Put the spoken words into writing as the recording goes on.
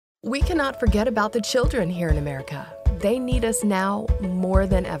We cannot forget about the children here in America. They need us now more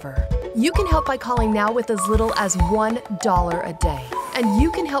than ever. You can help by calling now with as little as $1 a day. And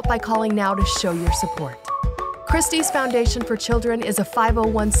you can help by calling now to show your support. Christy's Foundation for Children is a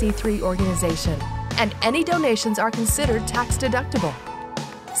 501c3 organization, and any donations are considered tax-deductible.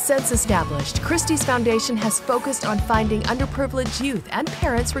 Since established, Christy's Foundation has focused on finding underprivileged youth and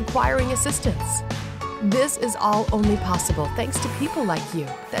parents requiring assistance. This is all only possible thanks to people like you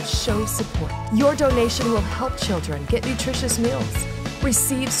that show support. Your donation will help children get nutritious meals,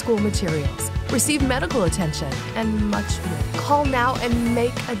 receive school materials, receive medical attention, and much more. Call now and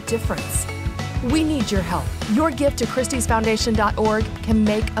make a difference. We need your help. Your gift to christysfoundation.org can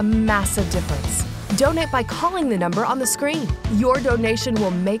make a massive difference. Donate by calling the number on the screen. Your donation will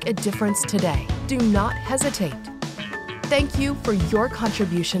make a difference today. Do not hesitate. Thank you for your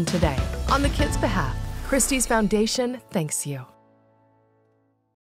contribution today. On the kids' behalf, Christy's Foundation thanks you.